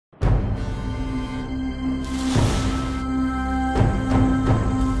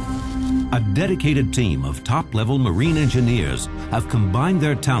dedicated team of top-level marine engineers have combined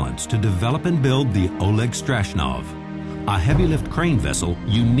their talents to develop and build the Oleg Strashnov, a heavy-lift crane vessel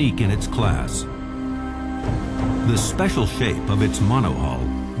unique in its class. The special shape of its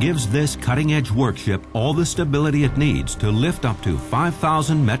monohull gives this cutting-edge workship all the stability it needs to lift up to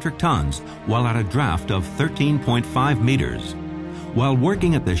 5,000 metric tons while at a draft of 13.5 meters. While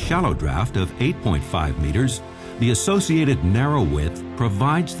working at the shallow draft of 8.5 meters, the associated narrow width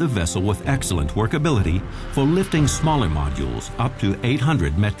provides the vessel with excellent workability for lifting smaller modules up to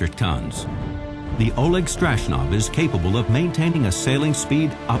 800 metric tons. The Oleg Strashnov is capable of maintaining a sailing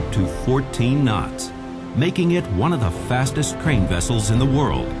speed up to 14 knots, making it one of the fastest crane vessels in the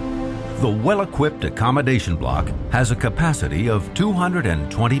world. The well-equipped accommodation block has a capacity of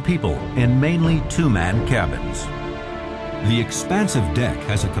 220 people in mainly two-man cabins. The expansive deck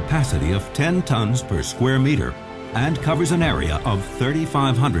has a capacity of 10 tons per square meter and covers an area of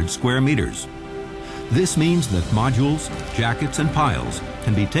 3,500 square meters. This means that modules, jackets, and piles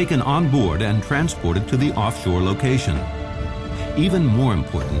can be taken on board and transported to the offshore location. Even more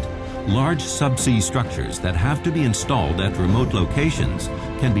important, large subsea structures that have to be installed at remote locations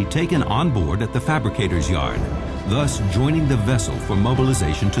can be taken on board at the fabricator's yard, thus joining the vessel for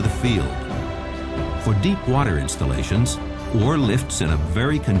mobilization to the field. For deep water installations or lifts in a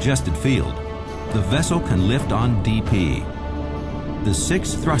very congested field, the vessel can lift on DP. The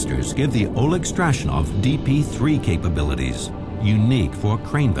 6 thrusters give the Oleg Strashnov DP3 capabilities, unique for a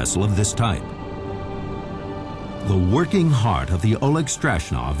crane vessel of this type. The working heart of the Oleg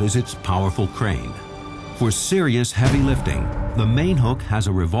Strashnov is its powerful crane. For serious heavy lifting, the main hook has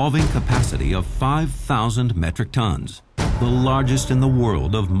a revolving capacity of 5,000 metric tons, the largest in the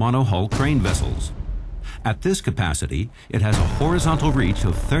world of monohull crane vessels. At this capacity, it has a horizontal reach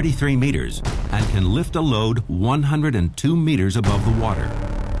of 33 meters and can lift a load 102 meters above the water.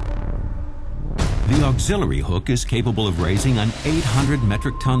 The auxiliary hook is capable of raising an 800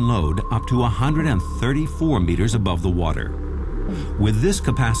 metric ton load up to 134 meters above the water. With this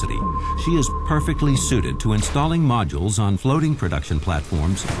capacity, she is perfectly suited to installing modules on floating production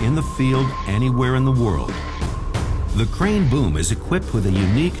platforms in the field anywhere in the world. The crane boom is equipped with a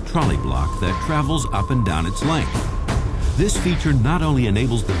unique trolley block that travels up and down its length. This feature not only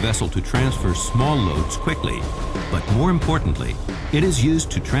enables the vessel to transfer small loads quickly, but more importantly, it is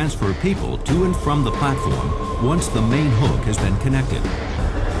used to transfer people to and from the platform once the main hook has been connected.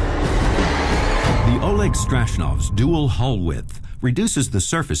 The Oleg Strashnov's dual hull width reduces the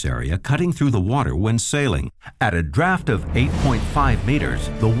surface area cutting through the water when sailing. At a draft of 8.5 meters,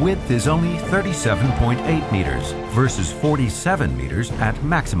 the width is only 37.8 meters versus 47 meters at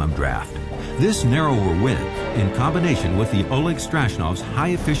maximum draft. This narrower width, in combination with the Oleg Strashnov's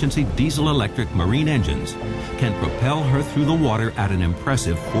high-efficiency diesel-electric marine engines, can propel her through the water at an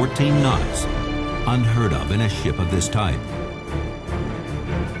impressive 14 knots, unheard of in a ship of this type.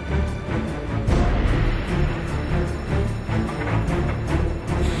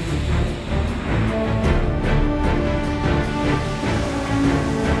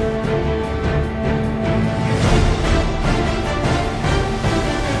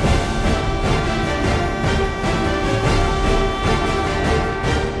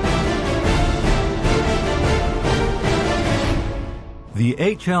 The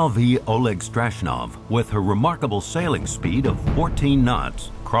HLV Oleg Strashnov, with her remarkable sailing speed of 14 knots,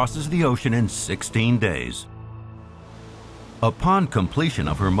 crosses the ocean in 16 days. Upon completion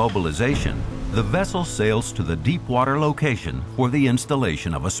of her mobilization, the vessel sails to the deep water location for the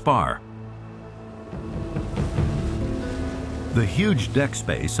installation of a spar. The huge deck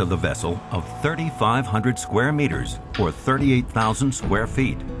space of the vessel of 3,500 square meters, or 38,000 square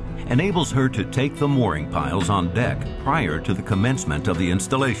feet, enables her to take the mooring piles on deck prior to the commencement of the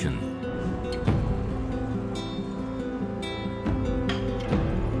installation.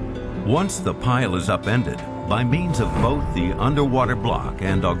 Once the pile is upended, by means of both the underwater block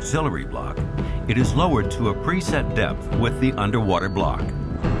and auxiliary block, it is lowered to a preset depth with the underwater block.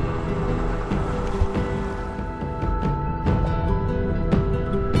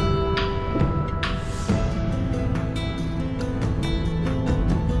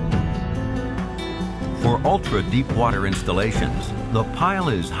 For ultra-deep water installations, the pile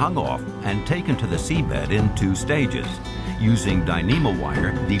is hung off and taken to the seabed in 2 stages, using dynamo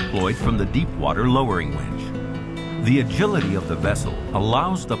wire deployed from the deep water lowering winch. The agility of the vessel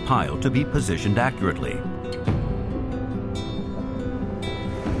allows the pile to be positioned accurately.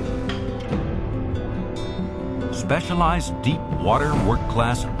 Specialized deep water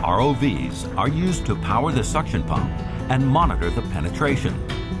work-class ROVs are used to power the suction pump and monitor the penetration.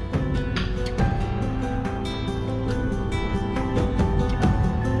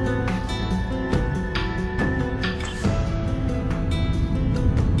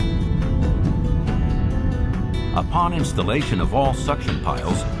 Upon installation of all suction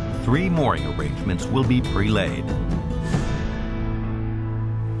piles, 3 mooring arrangements will be pre-laid.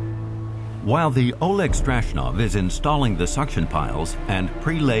 While the Oleg Strashnov is installing the suction piles and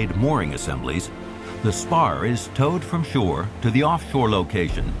pre-laid mooring assemblies, the spar is towed from shore to the offshore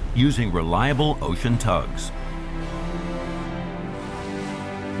location using reliable ocean tugs.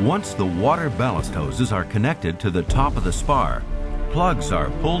 Once the water ballast hoses are connected to the top of the spar, plugs are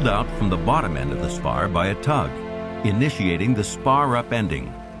pulled out from the bottom end of the spar by a tug, initiating the spar upending.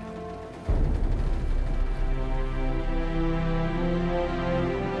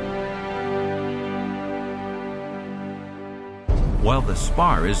 While the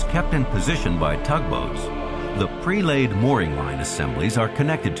spar is kept in position by tugboats, the pre-laid mooring line assemblies are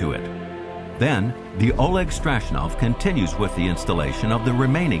connected to it. Then, the Oleg Strashnov continues with the installation of the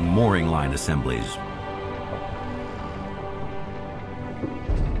remaining mooring line assemblies.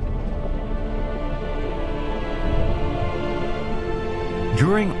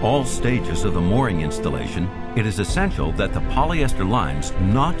 During all stages of the mooring installation, it is essential that the polyester lines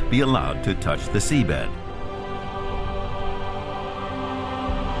not be allowed to touch the seabed.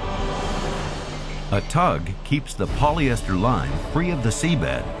 A tug keeps the polyester line free of the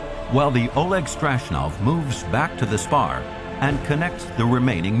seabed, while the Oleg Strashnov moves back to the spar and connects the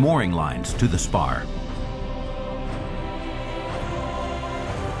remaining mooring lines to the spar.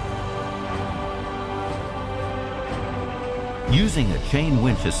 Using a chain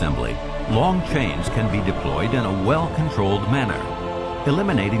winch assembly, long chains can be deployed in a well-controlled manner,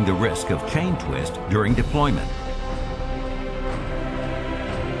 eliminating the risk of chain twist during deployment.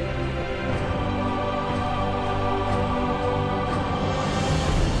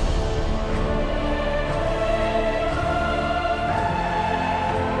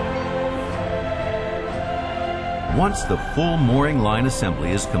 Once the full mooring line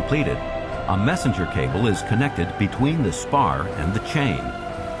assembly is completed, a messenger cable is connected between the spar and the chain.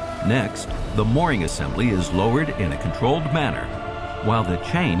 Next, the mooring assembly is lowered in a controlled manner, while the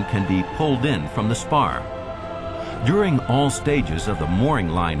chain can be pulled in from the spar. During all stages of the mooring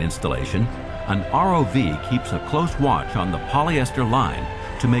line installation, an ROV keeps a close watch on the polyester line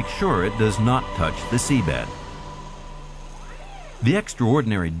to make sure it does not touch the seabed. The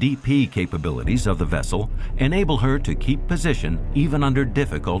extraordinary DP capabilities of the vessel enable her to keep position even under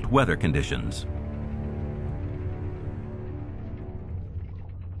difficult weather conditions.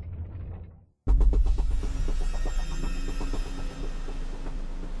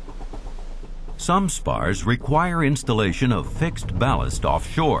 Some spars require installation of fixed ballast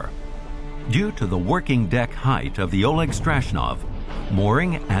offshore. Due to the working deck height of the Oleg Strashnov,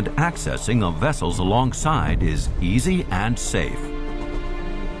 mooring and accessing of vessels alongside is easy and safe.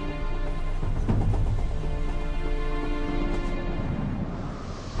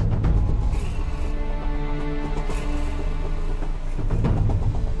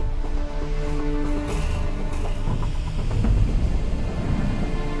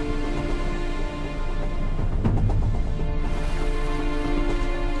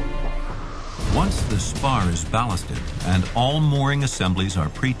 Once the spar is ballasted and all mooring assemblies are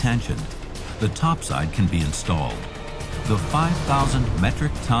pre-tensioned, the topside can be installed. The 5,000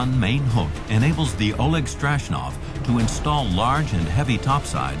 metric ton main hook enables the Oleg Strashnov to install large and heavy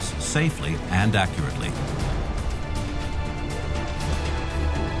topsides safely and accurately.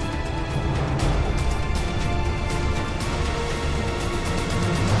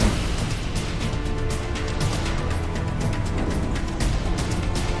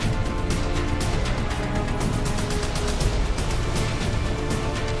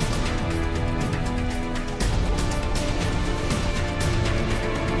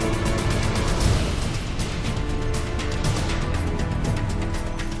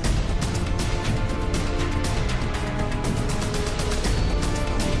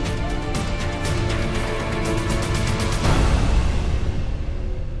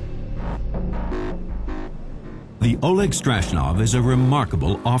 The Oleg Strashnov is a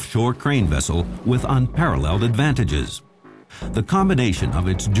remarkable offshore crane vessel with unparalleled advantages. The combination of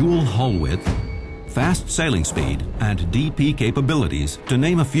its dual hull width, fast sailing speed, and DP capabilities, to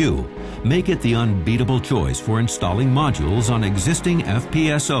name a few, make it the unbeatable choice for installing modules on existing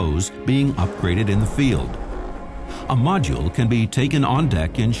FPSOs being upgraded in the field. A module can be taken on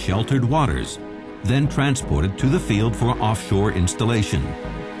deck in sheltered waters, then transported to the field for offshore installation.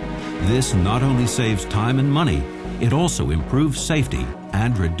 This not only saves time and money, it also improves safety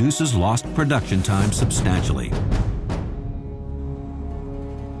and reduces lost production time substantially.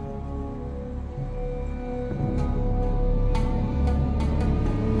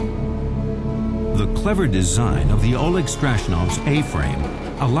 The clever design of the Oleg Strashnov's A-frame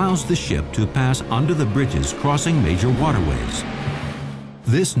allows the ship to pass under the bridges crossing major waterways.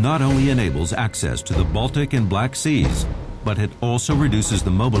 This not only enables access to the Baltic and Black Seas, but it also reduces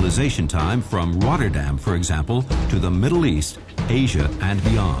the mobilization time from Rotterdam, for example, to the Middle East, Asia, and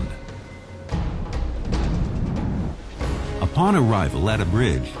beyond. Upon arrival at a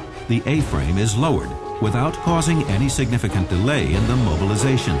bridge, the A-frame is lowered without causing any significant delay in the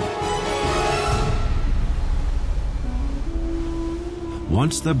mobilization.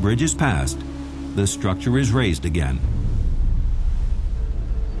 Once the bridge is passed, the structure is raised again.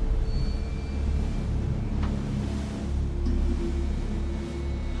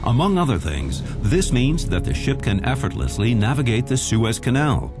 Among other things, this means that the ship can effortlessly navigate the Suez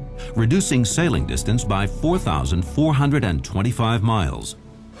Canal, reducing sailing distance by 4,425 miles.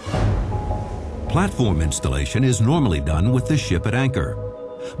 Platform installation is normally done with the ship at anchor,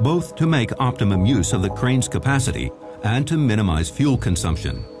 both to make optimum use of the crane's capacity and to minimize fuel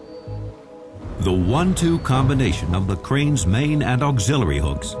consumption. The 1-2 combination of the crane's main and auxiliary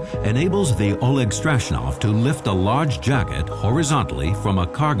hooks enables the Oleg Strashnov to lift a large jacket horizontally from a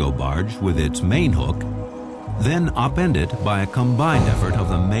cargo barge with its main hook, then upend it by a combined effort of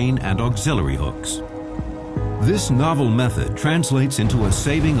the main and auxiliary hooks. This novel method translates into a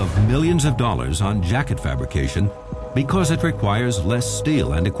saving of millions of dollars on jacket fabrication because it requires less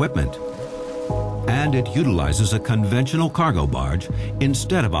steel and equipment. And it utilizes a conventional cargo barge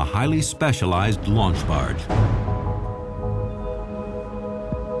instead of a highly specialized launch barge.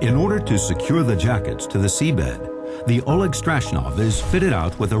 In order to secure the jackets to the seabed, the Oleg Strashnov is fitted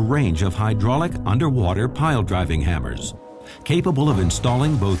out with a range of hydraulic underwater pile driving hammers, capable of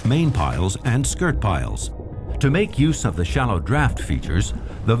installing both main piles and skirt piles. To make use of the shallow draft features,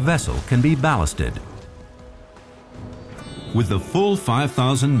 the vessel can be ballasted. With the full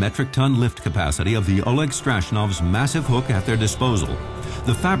 5,000 metric ton lift capacity of the Oleg Strashnov's massive hook at their disposal,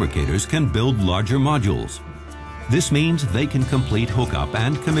 the fabricators can build larger modules. This means they can complete hookup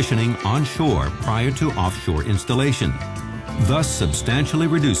and commissioning onshore prior to offshore installation, thus substantially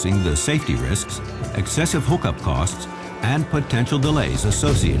reducing the safety risks, excessive hookup costs, and potential delays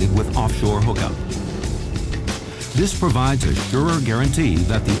associated with offshore hookup. This provides a surer guarantee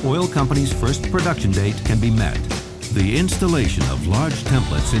that the oil company's first production date can be met. The installation of large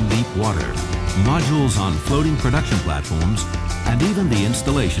templates in deep water, modules on floating production platforms, and even the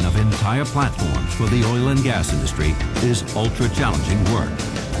installation of entire platforms for the oil and gas industry is ultra-challenging work.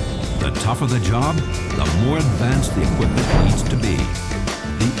 The tougher the job, the more advanced the equipment needs to be.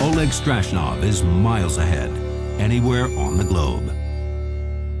 The Oleg Strashnov is miles ahead, anywhere on the globe.